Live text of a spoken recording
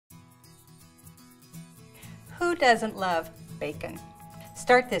Who doesn't love bacon?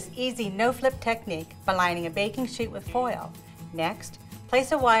 Start this easy no-flip technique by lining a baking sheet with foil. Next,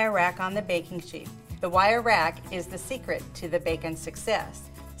 place a wire rack on the baking sheet. The wire rack is the secret to the bacon's success,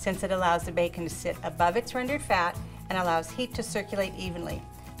 since it allows the bacon to sit above its rendered fat and allows heat to circulate evenly.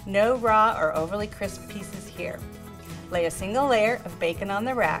 No raw or overly crisp pieces here. Lay a single layer of bacon on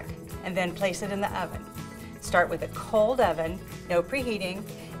the rack and then place it in the oven. Start with a cold oven, no preheating,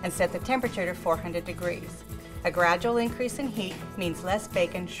 and set the temperature to 400 degrees. A gradual increase in heat means less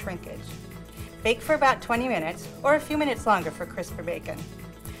bacon shrinkage. Bake for about 20 minutes or a few minutes longer for crisper bacon.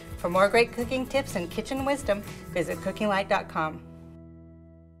 For more great cooking tips and kitchen wisdom, visit cookinglight.com.